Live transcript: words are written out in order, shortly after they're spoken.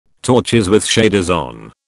Torches with shaders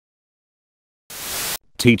on.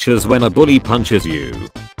 Teachers when a bully punches you.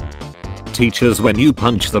 Teachers when you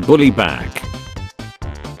punch the bully back.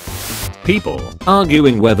 People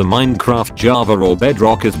arguing whether Minecraft, Java or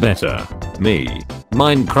Bedrock is better. Me.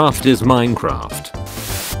 Minecraft is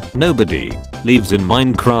Minecraft. Nobody lives in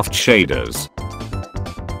Minecraft shaders.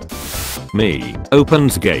 Me.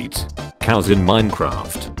 Opens gate. Cows in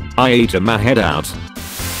Minecraft. I ate my head out.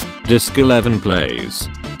 Disc 11 plays.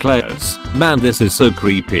 Players. Man, this is so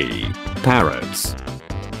creepy. Parrots.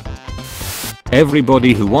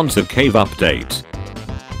 Everybody who wants a cave update.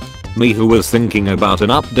 Me who was thinking about an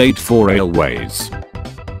update for railways.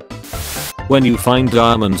 When you find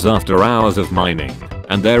diamonds after hours of mining,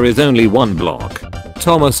 and there is only one block.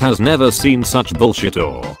 Thomas has never seen such bullshit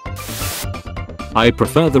or. I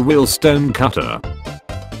prefer the real stone cutter.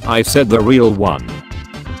 I said the real one.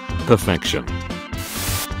 Perfection.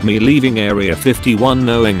 Me leaving area 51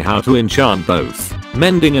 knowing how to enchant both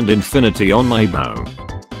mending and infinity on my bow.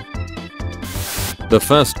 The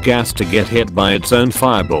first gas to get hit by its own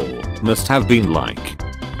fireball must have been like.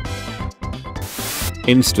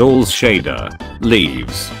 Installs shader.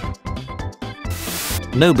 Leaves.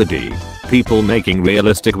 Nobody. People making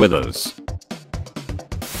realistic withers.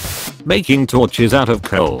 Making torches out of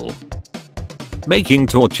coal. Making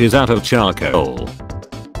torches out of charcoal.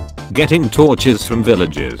 Getting torches from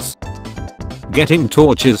villages. Getting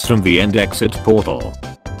torches from the end exit portal.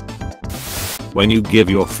 When you give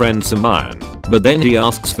your friend some iron, but then he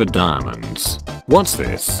asks for diamonds. What's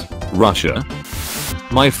this? Russia?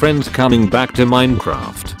 My friend's coming back to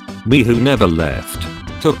Minecraft. Me who never left.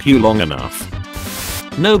 Took you long enough.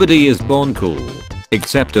 Nobody is born cool.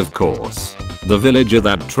 Except of course, the villager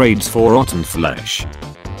that trades for rotten flesh.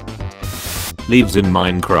 Leaves in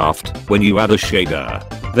Minecraft, when you add a shader,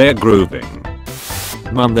 they're grooving.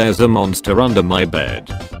 Mum, there's a monster under my bed.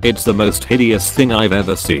 It's the most hideous thing I've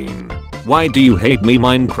ever seen. Why do you hate me,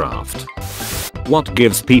 Minecraft? What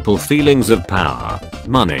gives people feelings of power,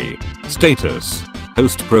 money, status,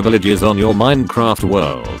 host privileges on your Minecraft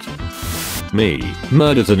world? Me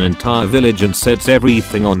murders an entire village and sets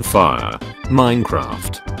everything on fire.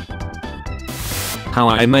 Minecraft. How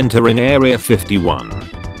I'm entering area 51.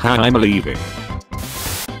 How I'm leaving.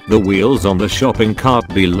 The wheels on the shopping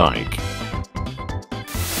cart be like.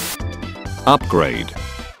 Upgrade.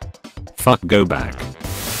 Fuck, go back.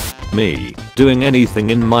 Me doing anything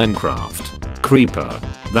in Minecraft. Creeper.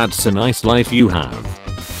 That's a nice life you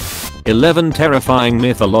have. 11 terrifying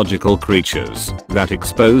mythological creatures that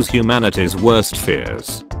expose humanity's worst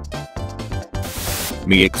fears.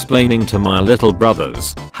 Me explaining to my little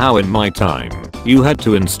brothers how in my time you had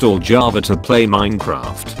to install Java to play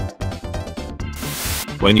Minecraft.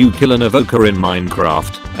 When you kill an evoker in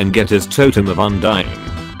Minecraft and get his totem of undying.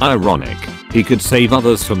 Ironic, he could save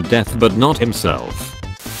others from death but not himself.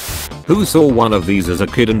 Who saw one of these as a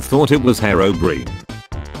kid and thought it was Herobrine?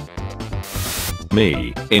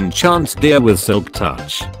 Me enchants deer with silk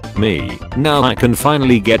touch. Me, now I can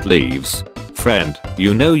finally get leaves. Friend,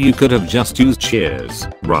 you know you could have just used shears,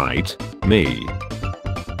 right? Me.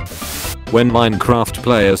 When Minecraft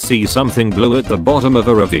players see something blue at the bottom of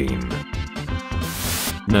a ravine.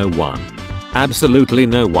 No one. Absolutely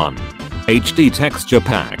no one. HD texture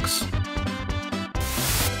packs.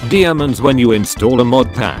 Diamonds when you install a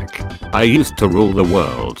mod pack. I used to rule the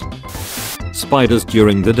world. Spiders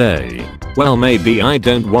during the day. Well, maybe I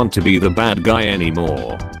don't want to be the bad guy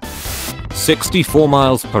anymore. 64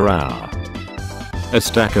 miles per hour. A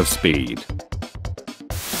stack of speed.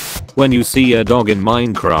 When you see a dog in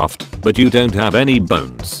Minecraft, but you don't have any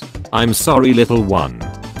bones. I'm sorry, little one.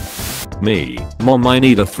 Me. Mom, I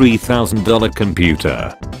need a $3,000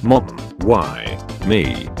 computer. Mom, why?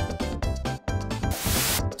 Me.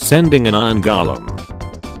 Sending an iron golem.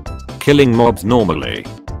 Killing mobs normally.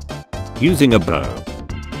 Using a bow.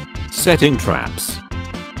 Setting traps.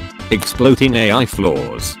 Exploiting AI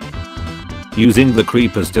flaws. Using the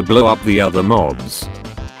creepers to blow up the other mobs.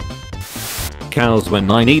 Cows when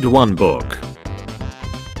I need one book.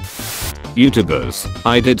 YouTubers.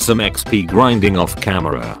 I did some XP grinding off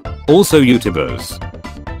camera. Also YouTubers.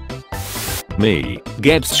 Me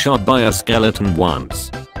gets shot by a skeleton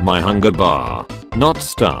once. My hunger bar. Not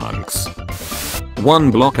stunks.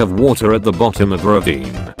 One block of water at the bottom of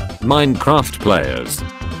ravine. Minecraft players.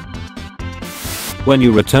 When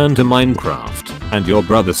you return to Minecraft and your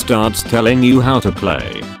brother starts telling you how to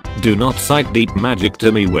play, do not cite deep magic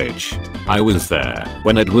to me, which I was there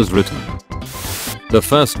when it was written. The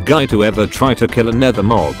first guy to ever try to kill a nether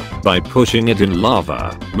mob by pushing it in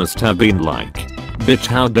lava must have been like, bitch,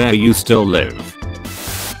 how dare you still live.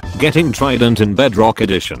 Getting trident in Bedrock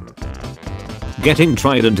edition. Getting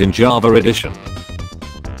Trident in Java Edition.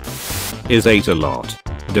 Is 8 a lot?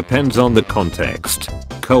 Depends on the context.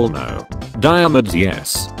 Coal no. Diamonds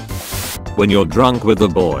yes. When you're drunk with the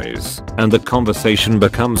boys and the conversation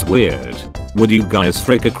becomes weird, would you guys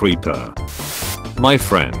frick a creeper? My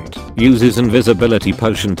friend uses invisibility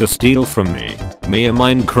potion to steal from me a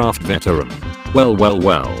Minecraft veteran. Well,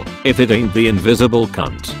 if it ain't the invisible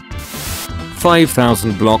cunt.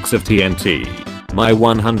 5,000 blocks of TNT. My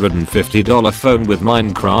 $150 phone with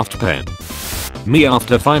Minecraft pen. Me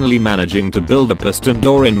after finally managing to build a piston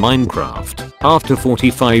door in Minecraft after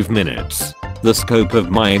 45 minutes. The scope of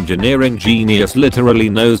my engineering genius literally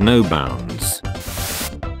knows no bounds.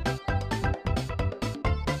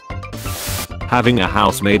 Having a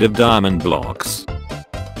house made of diamond blocks.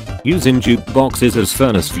 Using jukeboxes as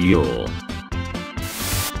furnace fuel.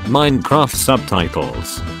 Minecraft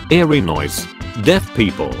subtitles. Eerie noise. Deaf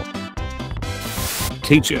people.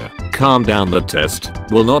 Teacher, calm down, the test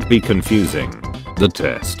will not be confusing. The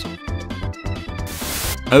test.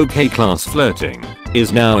 Okay class, flirting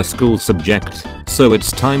is now a school subject, so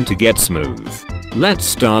it's time to get smooth. Let's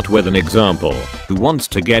start with an example. Who wants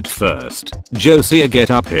to get first? Josiah,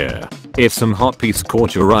 get up here. If some hot piece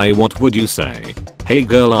caught your eye, what would you say? Hey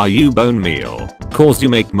girl, are you bone meal? Cause you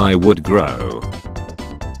make my wood grow.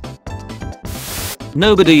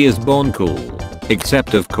 Nobody is born cool.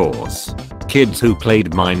 Except of course kids who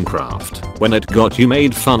played Minecraft when it got you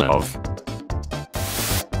made fun of.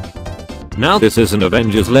 Now this is an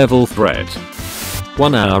Avengers level threat.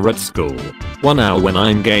 1 hour at school. 1 hour when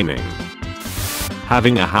I'm gaming.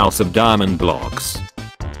 Having a house of diamond blocks.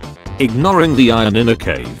 Ignoring the iron in a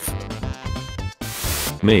cave.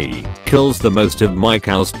 Me kills the most of my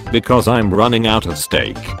cows because I'm running out of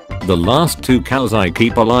steak. The last 2 cows I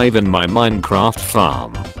keep alive in my Minecraft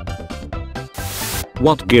farm.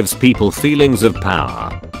 What gives people feelings of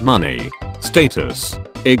power? Money. Status.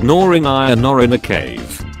 Ignoring iron ore in a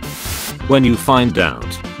cave. When you find out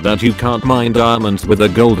that you can't mine diamonds with a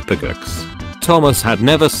gold pickaxe. Thomas had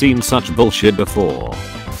never seen such bullshit before.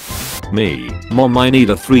 Me. Mom, I need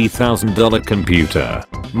a $3,000 computer.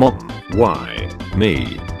 Mom, why?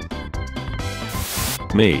 Me.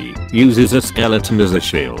 Me uses a skeleton as a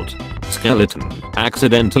shield. Skeleton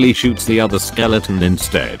accidentally shoots the other skeleton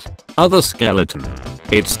instead. Other skeleton.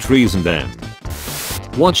 It's treason then.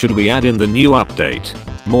 What should we add in the new update?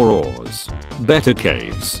 More ores. Better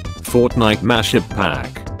caves. Fortnite mashup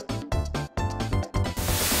pack.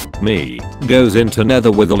 Me goes into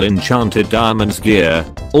nether with all enchanted diamonds gear.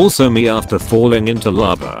 Also me after falling into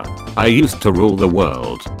lava. I used to rule the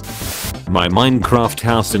world. My Minecraft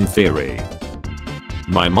house in theory.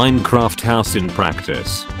 My Minecraft house in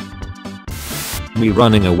practice. Me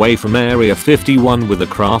running away from Area 51 with a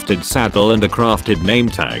crafted saddle and a crafted name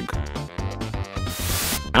tag.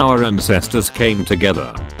 Our ancestors came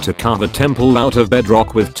together to carve a temple out of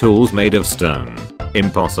bedrock with tools made of stone.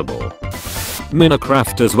 Impossible.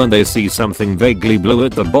 Minecrafters when they see something vaguely blue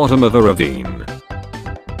at the bottom of a ravine.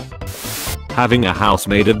 Having a house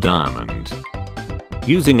made of diamond.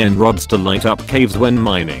 Using end rods to light up caves when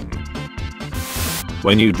mining.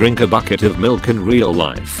 When you drink a bucket of milk in real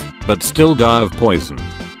life, but still die of poison.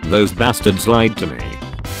 Those bastards lied to me.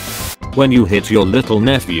 When you hit your little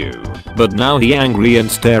nephew, but now he angry and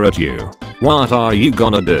stare at you. What are you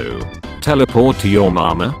gonna do? Teleport to your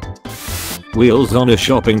mama? Wheels on a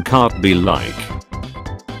shopping cart be like.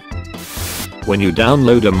 When you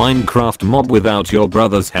download a Minecraft mob without your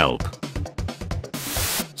brother's help.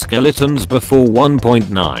 Skeletons before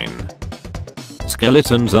 1.9.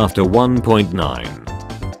 Skeletons after 1.9.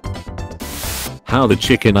 How the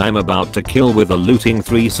chicken I'm about to kill with a looting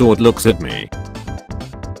 3 sword looks at me.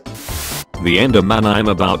 The enderman I'm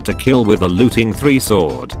about to kill with a looting 3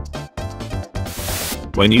 sword.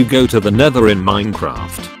 When you go to the nether in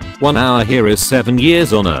Minecraft, 1 hour here is 7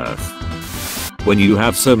 years on Earth. When you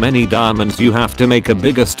have so many diamonds you have to make a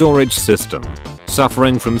bigger storage system.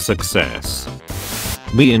 Suffering from success.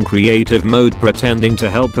 Me in creative mode pretending to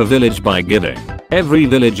help a village by giving every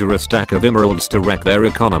villager a stack of emeralds to wreck their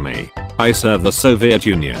economy. I serve the Soviet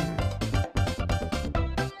Union.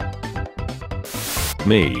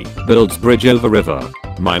 Me builds bridge over river.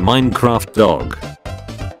 My Minecraft dog.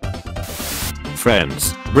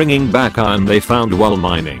 Friends bringing back iron they found while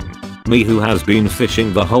mining. Me who has been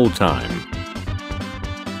fishing the whole time.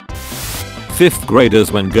 5th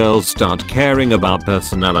graders when girls start caring about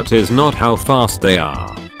personalities not how fast they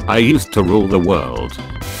are. I used to rule the world.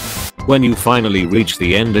 When you finally reach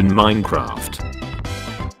the end in Minecraft.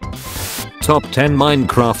 Top 10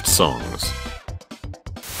 Minecraft songs.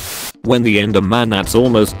 When the enderman that's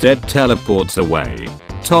almost dead teleports away.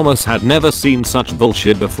 Thomas had never seen such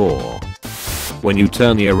bullshit before. when you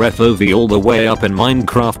turn your FOV all the way up in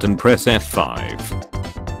Minecraft and press F5.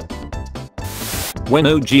 When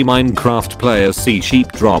OG Minecraft players see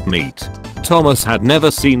sheep drop meat, Thomas had never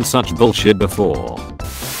seen such bullshit before.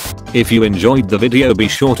 If you enjoyed the video, be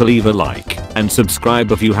sure to leave a like and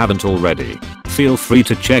subscribe if you haven't already. Feel free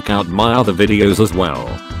to check out my other videos as well.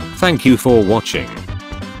 Thank you for watching.